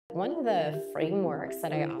One of the frameworks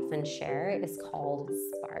that I often share is called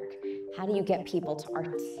Spark. How do you get people to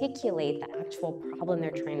articulate the actual problem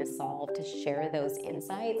they're trying to solve, to share those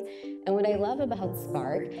insights? And what I love about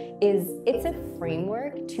Spark is it's a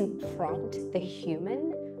framework to prompt the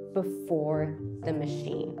human before the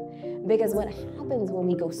machine. Because what happens when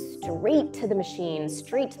we go straight to the machine,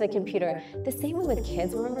 straight to the computer, the same way with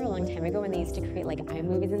kids, remember a long time ago when they used to create like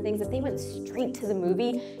iMovies and things, if they went straight to the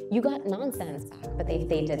movie, you got nonsense back. But they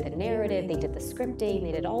did the narrative, they did the scripting,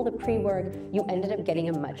 they did all the pre-work, you ended up getting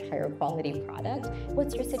a much higher quality product.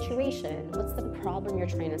 What's your situation? What's the problem you're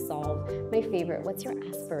trying to solve? My favorite, what's your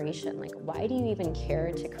aspiration? Like, why do you even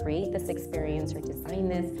care to create this experience or design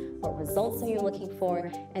this? What results are you looking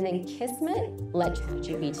for? And then Kismet, let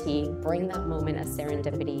ChatGPT bring that moment of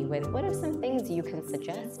serendipity with what are some things you can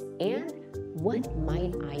suggest and what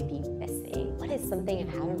might I be missing? What is something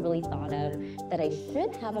I haven't really thought of that I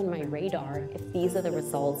should have on my radar if these are the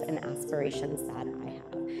results and aspirations that I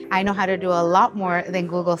have? I know how to do a lot more than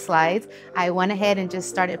Google Slides. I went ahead and just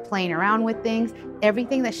started playing around with things.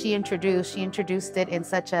 Everything that she introduced it in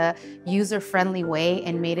such a user-friendly way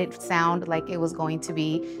and made it sound like it was going to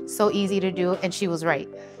be so easy to do, and she was right.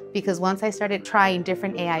 Because once I started trying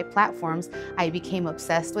different AI platforms, I became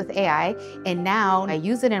obsessed with AI, and now I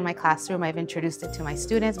use it in my classroom. I've introduced it to my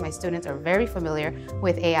students. My students are very familiar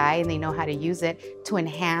with AI and they know how to use it to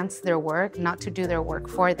enhance their work, not to do their work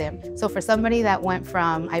for them. So for somebody that went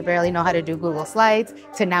from, I barely know how to do Google Slides,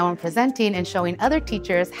 to now I'm presenting and showing other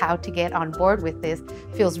teachers how to get on board with this,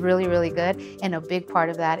 feels really, really good. And a big part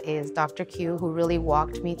of that is Dr. Q, who really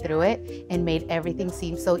walked me through it and made everything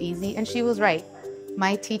seem so easy, and she was right.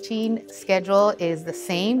 My teaching schedule is the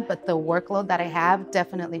same, but the workload that I have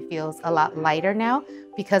definitely feels a lot lighter now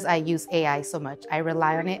because I use AI so much. I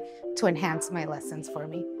rely on it to enhance my lessons for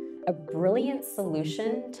me. A brilliant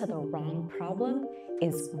solution to the wrong problem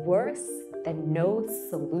is worse than no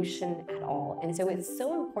solution at all. And so it's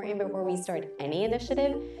so important before we start any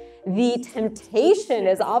initiative. The temptation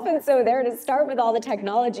is often so there to start with all the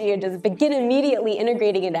technology and just begin immediately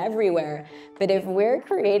integrating it everywhere. But if we're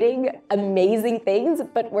creating amazing things,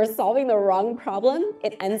 but we're solving the wrong problem,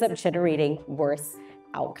 it ends up generating worse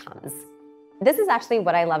outcomes. This is actually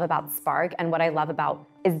what I love about Spark, and what I love about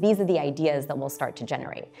is these are the ideas that we'll start to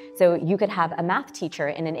generate. So you could have a math teacher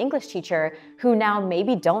and an English teacher who now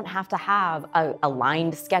maybe don't have to have a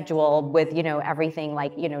aligned schedule with, everything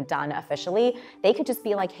like, done officially. They could just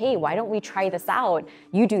be like, hey, why don't we try this out?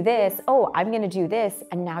 You do this, oh, I'm gonna do this.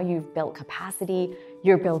 And now you've built capacity,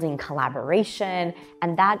 you're building collaboration,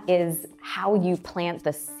 and that is how you plant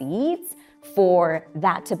the seeds for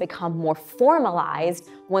that to become more formalized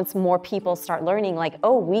once more people start learning like,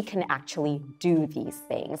 oh, we can actually do these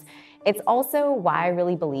things. It's also why I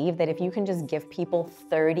really believe that if you can just give people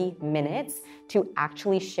 30 minutes to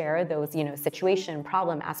actually share those, situation,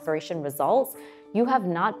 problem, aspiration, results, you have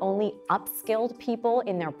not only upskilled people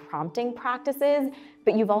in their prompting practices,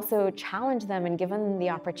 but you've also challenged them and given them the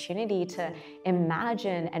opportunity to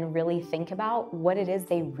imagine and really think about what it is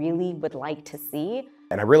they really would like to see.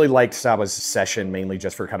 And I really liked Saba's session mainly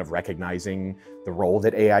just for kind of recognizing the role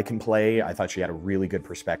that AI can play. I thought she had a really good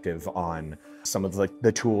perspective on some of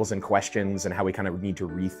the tools and questions and how we kind of need to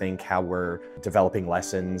rethink how we're developing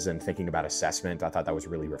lessons and thinking about assessment. I thought that was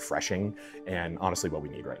really refreshing and honestly what we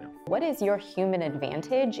need right now. What is your human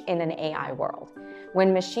advantage in an AI world?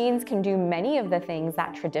 When machines can do many of the things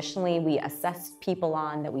that traditionally we assessed people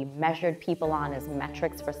on, that we measured people on as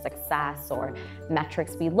metrics for success or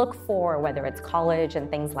metrics we look for, whether it's college and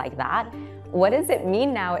things like that, what does it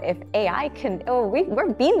mean now if AI can,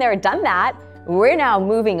 we're been there, done that. We're now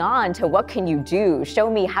moving on to what can you do?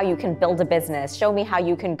 Show me how you can build a business. Show me how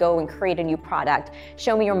you can go and create a new product.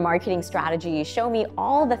 Show me your marketing strategy. Show me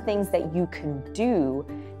all the things that you can do,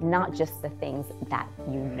 not just the things that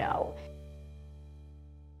you know.